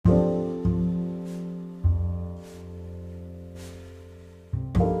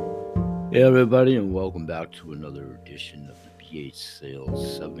Hey everybody, and welcome back to another edition of the PH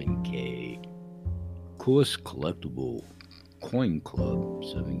Sales 7K Course Collectible Coin Club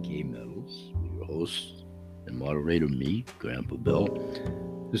 7K Medals with your host and moderator, me, Grandpa Bill.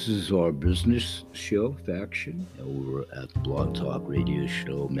 This is our business show faction over at the Blog Talk Radio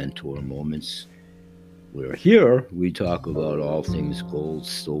Show Mentor Moments. Where here we talk about all things gold,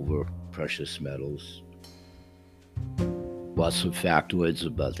 silver, precious metals. Lots of factoids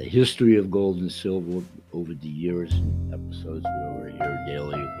about the history of gold and silver over the years and episodes where we're here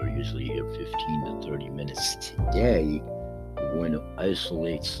daily. We're usually here 15 to 30 minutes. Today, we're going to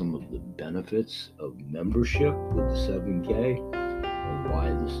isolate some of the benefits of membership with the 7K and why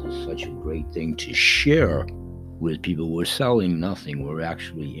this is such a great thing to share with people. We're selling nothing. We're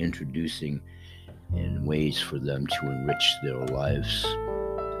actually introducing in ways for them to enrich their lives.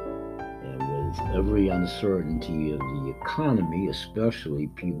 Every uncertainty of the economy, especially,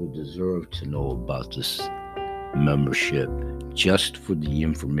 people deserve to know about this membership just for the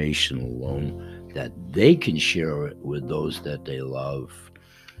information alone, that they can share it with those that they love,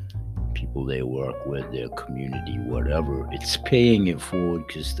 people they work with, their community, whatever. It's paying it forward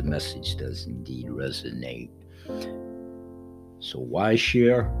because the message does indeed resonate. So why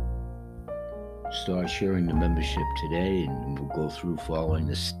share? Start sharing the membership today, and we'll go through following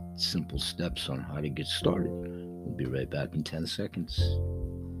this simple steps on how to get started. We'll be right back in 10 seconds.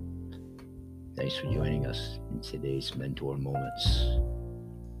 Thanks for joining us in today's Mentor Moments.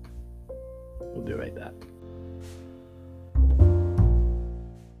 We'll be right back.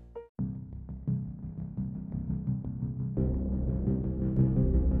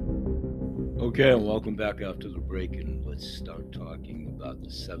 Okay, and welcome back after the break, and let's start talking about the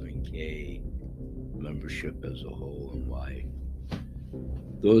 7K membership as a whole and why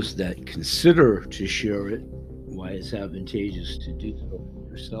those that consider to share it, why it's advantageous to do so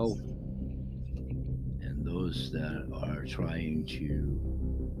yourself, and those that are trying to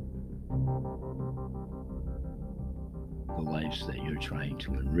the lives that you're trying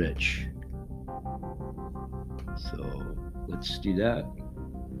to enrich. So let's do that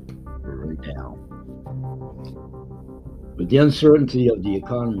right now. With the uncertainty of the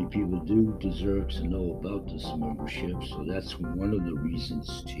economy, people do deserve to know about this membership, so that's one of the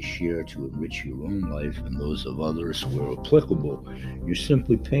reasons to share, to enrich your own life and those of others where applicable. You're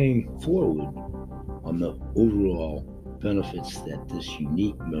simply paying forward on the overall benefits that this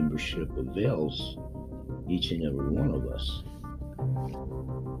unique membership avails each and every one of us.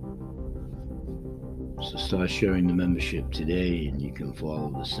 So start sharing the membership today, and you can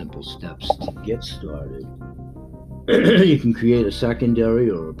follow the simple steps to get started. You can create a secondary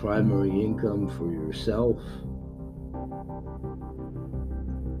or a primary income for yourself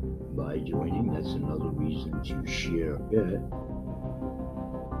by joining. That's another reason to share it,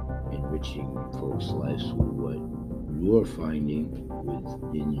 enriching folks' lives with what you're finding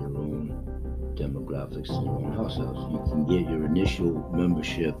within your own demographics in your own households. You can get your initial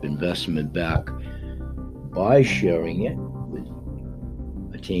membership investment back by sharing it with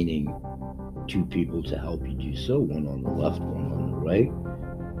attaining two people to help you do so, one on the left, one on the right.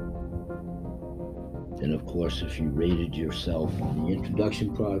 And of course, if you rated yourself in the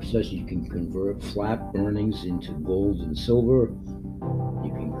introduction process, you can convert flat earnings into gold and silver.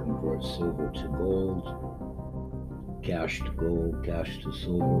 You can convert silver to gold, cash to gold, cash to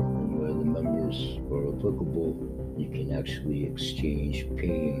silver, and where the members are applicable, you can actually exchange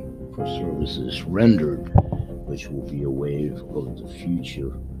paying for services rendered, which will be a wave of the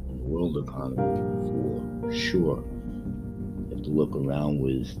future world economy for sure. You have to look around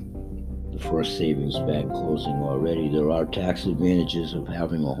with the First Savings Bank closing already. There are tax advantages of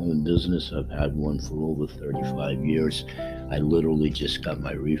having a home business. I've had one for over 35 years. I literally just got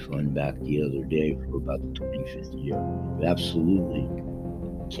my refund back the other day for about the 25th year. You absolutely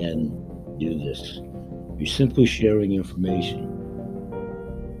can do this. You're simply sharing information.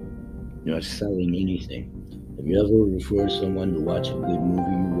 You're not selling anything. Have you ever referred someone to watch a good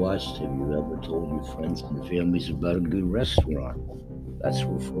movie you watched? Have you ever told your friends and families about a good restaurant? That's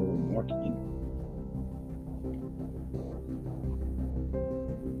referral marketing.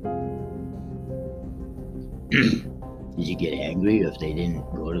 Did you get angry if they didn't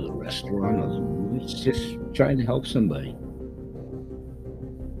go to the restaurant or the movies? Just trying to help somebody.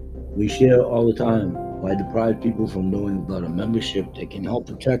 We share all the time. Why deprive people from knowing about a membership that can help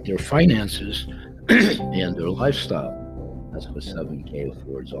protect their finances and their lifestyle? That's what 7K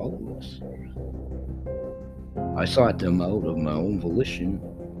affords all of us. I sought them out of my own volition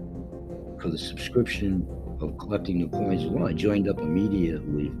for the subscription of collecting the coins alone. I joined up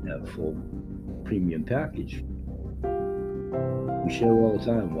immediately at full premium package. We share all the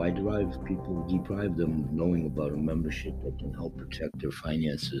time. Why deprive them of knowing about a membership that can help protect their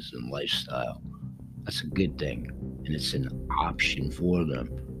finances and lifestyle? That's a good thing. And it's an option for them.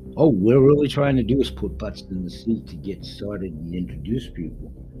 All we're really trying to do is put butts in the seat to get started and introduce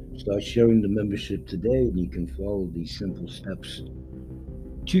people. Start sharing the membership today, and you can follow these simple steps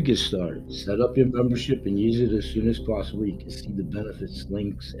to get started. Set up your membership and use it as soon as possible. You can see the benefits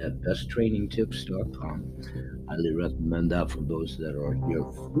links at besttrainingtips.com. Highly recommend that for those that are here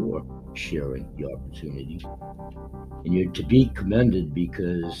for sharing the opportunity. And you're to be commended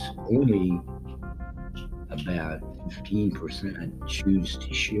because only about 15% choose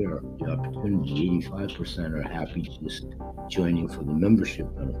to share the opportunity. 85% are happy just joining for the membership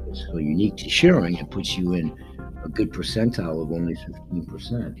benefits. So unique to sharing, it puts you in a good percentile of only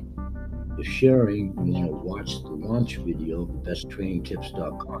 15%. If sharing, you want to watch the launch video,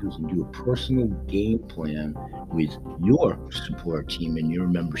 besttrainingtips.com, and do a personal game plan with your support team and your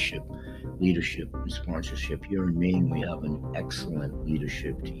membership, leadership, and sponsorship. Here in Maine, we have an excellent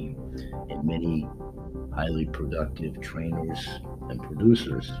leadership team and many highly productive trainers and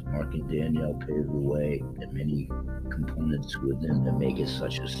producers. Mark and Danielle pave the way, and many components within that make it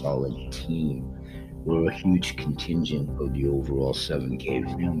such a solid team. We're a huge contingent of the overall 7K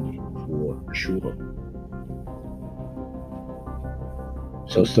family, for sure.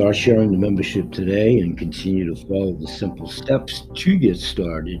 So start sharing the membership today and continue to follow the simple steps to get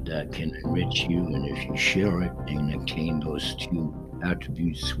started that can enrich you. And if you share it and obtain those two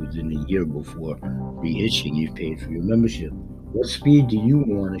attributes within a year before re-hitching, you've paid for your membership. What speed do you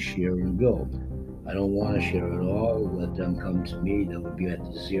want to share and build? I don't want to share it all. Let them come to me. That would be at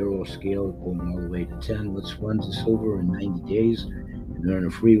the 0 scale, going all the way to 10. Let's run to silver in 90 days and earn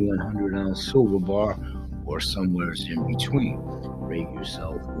a free 100-ounce silver bar or somewhere in between. Rate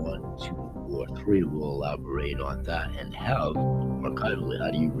yourself 1, 2, or 3. We'll elaborate on that and have archivally,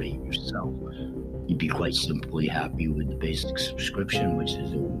 how do you rate yourself? You'd be quite simply happy with the basic subscription, which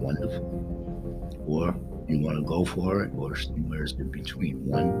is wonderful. Or you want to go for it, or somewhere in between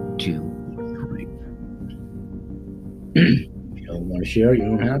 1, 2, or 3. If you don't want to share, you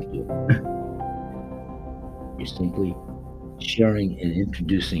don't have to. You're simply sharing and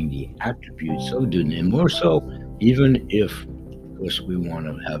introducing the attributes of doing it. And more so, even if, of course, we want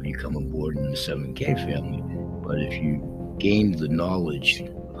to have you come aboard in the 7K family, but if you gain the knowledge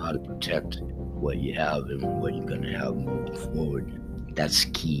of how to protect what you have and what you're going to have moving forward, that's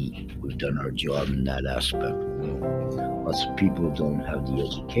key. We've done our job in that aspect. Lots of people don't have the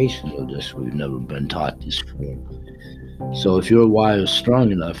education of this. We've never been taught this before. So if your why is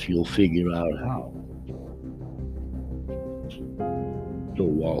strong enough, you'll figure out how. Bill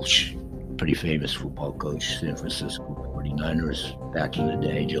Walsh, pretty famous football coach, San Francisco 49ers back in the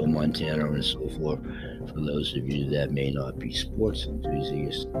day, Joe Montana and so forth. For those of you that may not be sports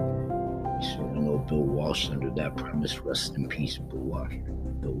enthusiasts, you certainly know Bill Walsh under that premise. Rest in peace, Bill Walsh.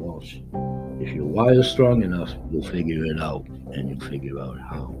 If your why is strong enough, you'll figure it out, and you'll figure out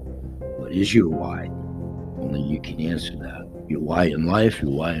how. What is your why? Only you can answer that. Your why in life,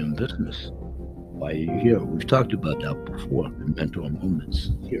 your why in business. Why are you here? We've talked about that before in Mentor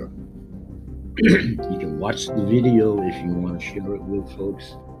Moments here. You can watch the video if you want to share it with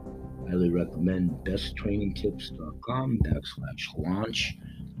folks. Highly recommend besttrainingtips.com/launch.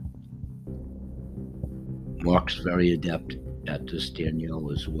 Mark's very adept at this, Danielle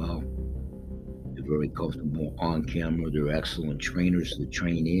as well. They're very comfortable on camera. They're excellent trainers. The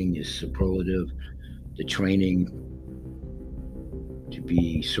training is superlative. The training to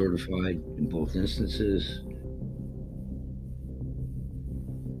be certified in both instances.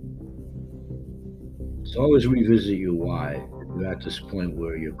 So always revisit your why. If you're at this point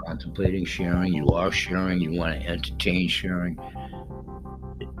where you're contemplating sharing, you are sharing, you want to entertain sharing,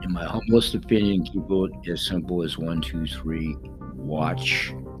 in my humblest opinion, keep it as simple as 1, 2, 3.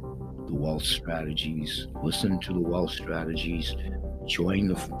 Watch the wealth strategies, listen to the wealth strategies, join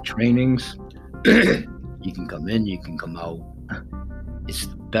the trainings. You can come in, you can come out. It's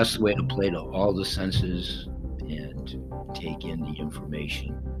the best way to play to all the senses and take in the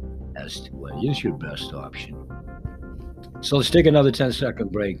information as to what is your best option. So let's take another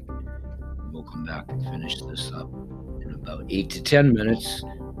 10-second break. We'll come back and finish this up in about 8 to 10 minutes.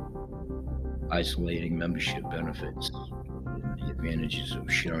 Isolating membership benefits and the advantages of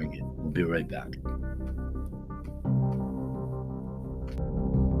sharing it. We'll be right back.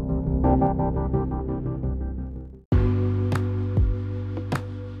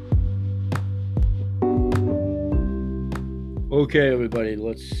 Okay, everybody,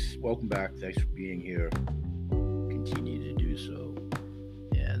 welcome back. Thanks for being here. Continue to do so.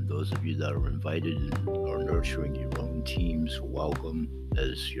 And those those of you that are invited and are nurturing your own teams, welcome.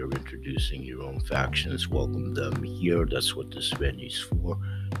 As you're introducing your own factions, welcome them here. That's what this venue's for.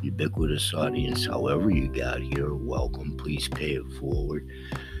 Ubiquitous audience, however you got here, welcome. Please pay it forward.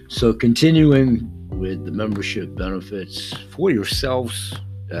 So continuing with the membership benefits for yourselves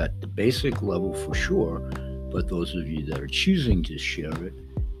at the basic level for sure, but those of you that are choosing to share it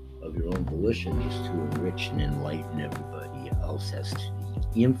of your own volition is to enrich and enlighten everybody else as to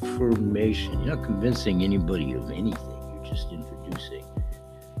the information. You're not convincing anybody of anything, you're just introducing.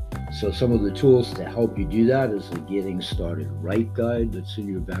 So some of the tools to help you do that is the Getting Started Right guide that's in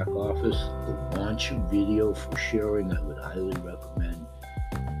your back office, the launch video for sharing. I would highly recommend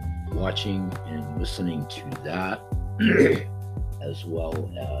watching and listening to that, as well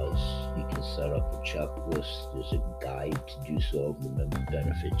as you can set up a checklist. There's a guide to do so, the member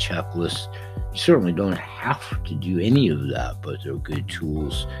benefit checklist. You certainly don't have to do any of that, but they're good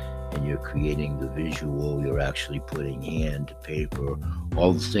tools. And you're creating the visual, you're actually putting hand to paper,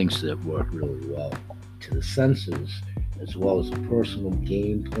 all the things that work really well to the senses, as well as a personal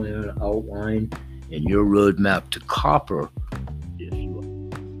game plan outline and your roadmap to copper if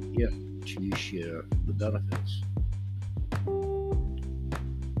you share the benefits.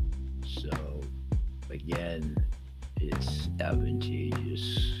 So again, it's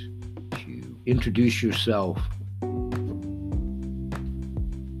advantageous to introduce yourself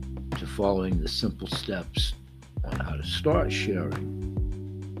to following the simple steps on how to start sharing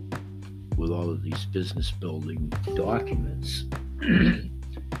with all of these business building documents. Then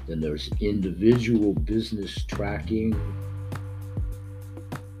there's individual business tracking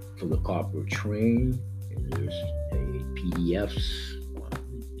for the copper train, and there's a PDFs,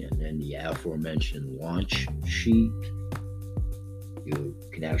 and then the aforementioned launch sheet. You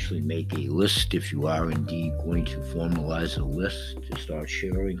can actually make a list if you are indeed going to formalize a list to start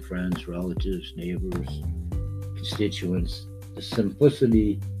sharing friends, relatives, neighbors, constituents. The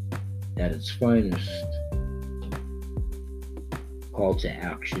simplicity at its finest. Call to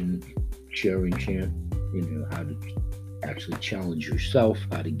action, sharing chant, how to actually challenge yourself,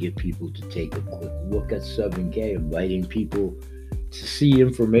 how to get people to take a quick look at 7K. Inviting people to see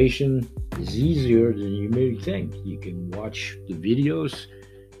information is easier than you may think. You can watch the videos,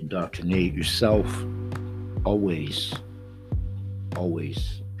 indoctrinate yourself. Always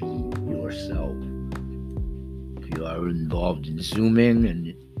be yourself. If you are involved in Zooming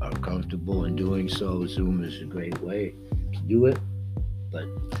and are comfortable in doing so, Zoom is a great way to do it. But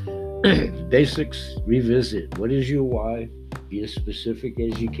the basics, revisit. What is your why? Be as specific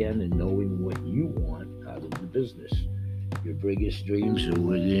as you can in knowing what you want out of the business. Your biggest dreams are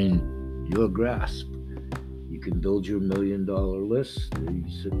within your grasp. You can build your $1 million list.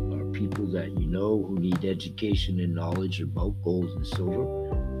 These are people that you know who need education and knowledge about gold and silver.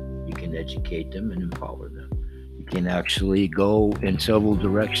 You can educate them and empower them. You can actually go in several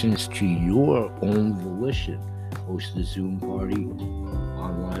directions to your own volition. Host a Zoom party,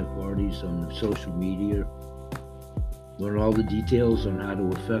 online parties on social media. Learn all the details on how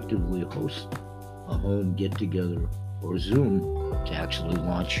to effectively host a home get-together or Zoom to actually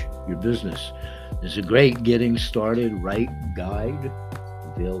launch your business. There's a great Getting Started Right guide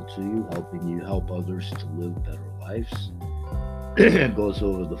available to you, helping you help others to live better lives. It goes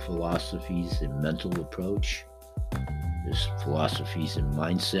over the philosophies and mental approach. There's philosophies and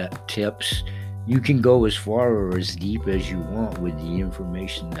mindset tips. You can go as far or as deep as you want with the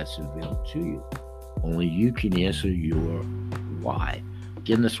information that's available to you. Only you can answer your why.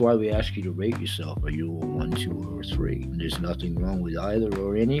 Again, that's why we ask you to rate yourself. Are you a 1, 2, or 3? And there's nothing wrong with either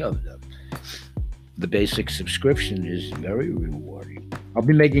or any of them. The basic subscription is very rewarding. I'll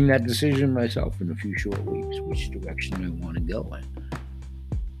be making that decision myself in a few short weeks, which direction I want to go in.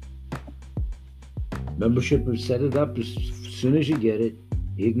 Membership is set it up as soon as you get it.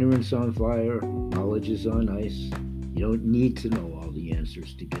 Ignorance on fire, knowledge is on ice. You don't need to know all the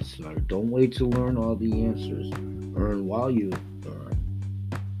answers to get started. Don't wait to learn all the answers. Earn while you earn.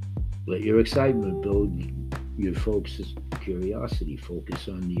 Let your excitement build your folks' curiosity. Focus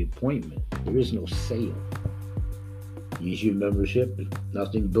on the appointment. There is no sale. Use your membership.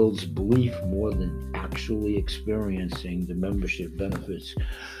 Nothing builds belief more than actually experiencing the membership benefits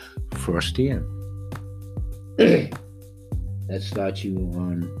firsthand. That starts you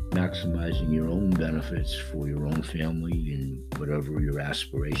on maximizing your own benefits for your own family and whatever your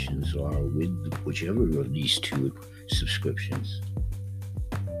aspirations are with whichever of these two subscriptions.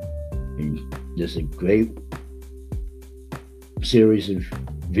 And there's a great series of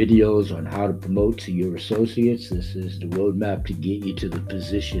videos on how to promote to your associates. This is the roadmap to get you to the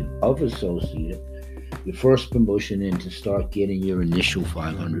position of associate. your first promotion in to start getting your initial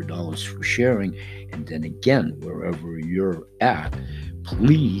 $500 for sharing. And then again, wherever you're at,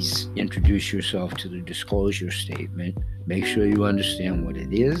 please introduce yourself to the disclosure statement. Make sure you understand what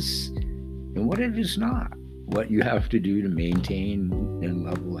it is and what it is not, what you have to do to maintain and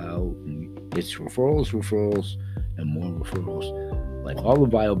level out. And it's referrals, and more referrals, like all the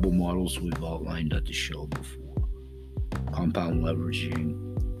viable models we've outlined at the show before. Compound leveraging,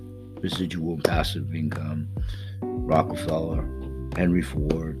 residual passive income, Rockefeller, Henry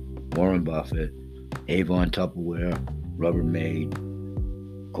Ford, Warren Buffett, Avon Tupperware, Rubbermaid,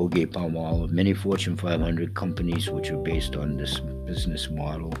 Colgate-Palmolive, many Fortune 500 companies which are based on this business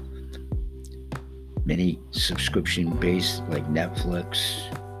model. Many subscription-based like Netflix,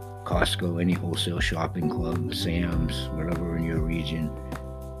 Costco, any wholesale shopping club, Sam's, whatever in your region,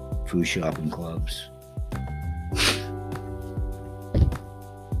 food shopping clubs.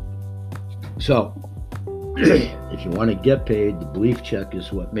 So, if you want to get paid, the belief check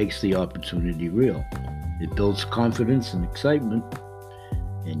is what makes the opportunity real. It builds confidence and excitement,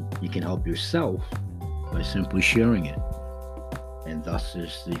 and you can help yourself by simply sharing it. And thus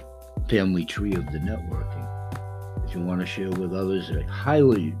is the family tree of the networking. If you want to share with others, I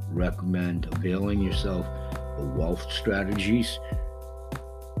highly recommend availing yourself of wealth strategies.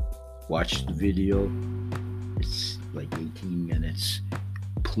 Watch the video. It's like 18 minutes.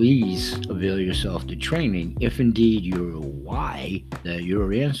 Please avail yourself to training if indeed you're a why that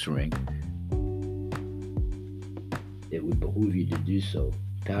you're answering. It would behoove you to do so.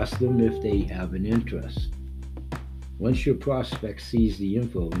 Pass them if they have an interest. Once your prospect sees the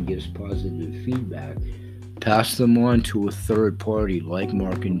info and gives positive feedback, pass them on to a third party like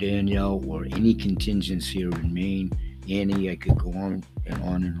Mark and Danielle or any contingents here in Maine. Annie, I could go on and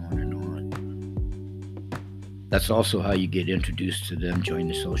on and on and on. That's also how you get introduced to them. Join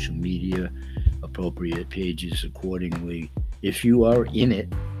the social media, appropriate pages accordingly. If you are in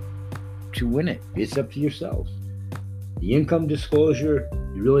it to win it, it's up to yourself. The income disclosure,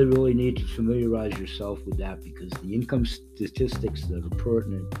 you really need to familiarize yourself with that, because the income statistics that are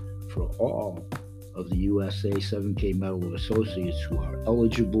pertinent for all of the USA 7K Metal Associates who are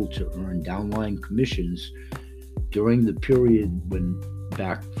eligible to earn downline commissions during the period when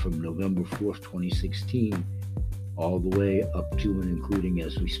back from November 4th, 2016, all the way up to and including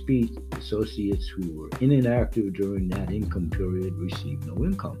as we speak, associates who were inactive during that income period receive no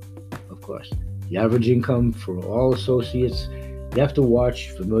income. Of course, the average income for all associates, you have to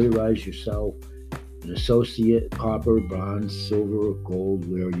watch, familiarize yourself. An associate, copper, bronze, silver, gold,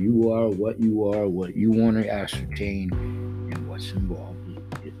 where you are, what you want to ascertain, and what's involved,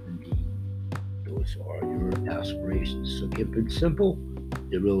 if indeed those are your aspirations. So keep it simple.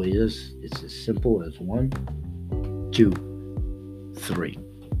 It really is. It's as simple as 1, 2, 3.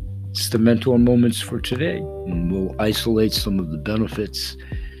 It's the mentor moments for today, and we'll isolate some of the benefits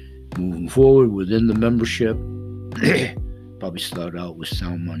moving forward within the membership. Probably start out with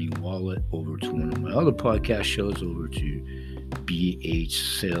Sound Money Wallet, over to one of my other podcast shows, over to BH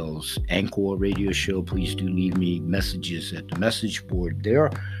Sales Anchor radio show. Please do leave me messages at the message board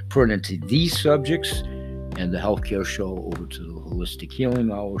there pertinent to these subjects, and the healthcare show over to the Holistic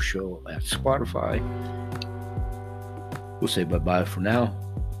Healing Hour show at Spotify. We'll say bye-bye for now.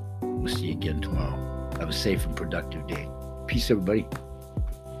 We'll see you again tomorrow. Have a safe and productive day. Peace, everybody.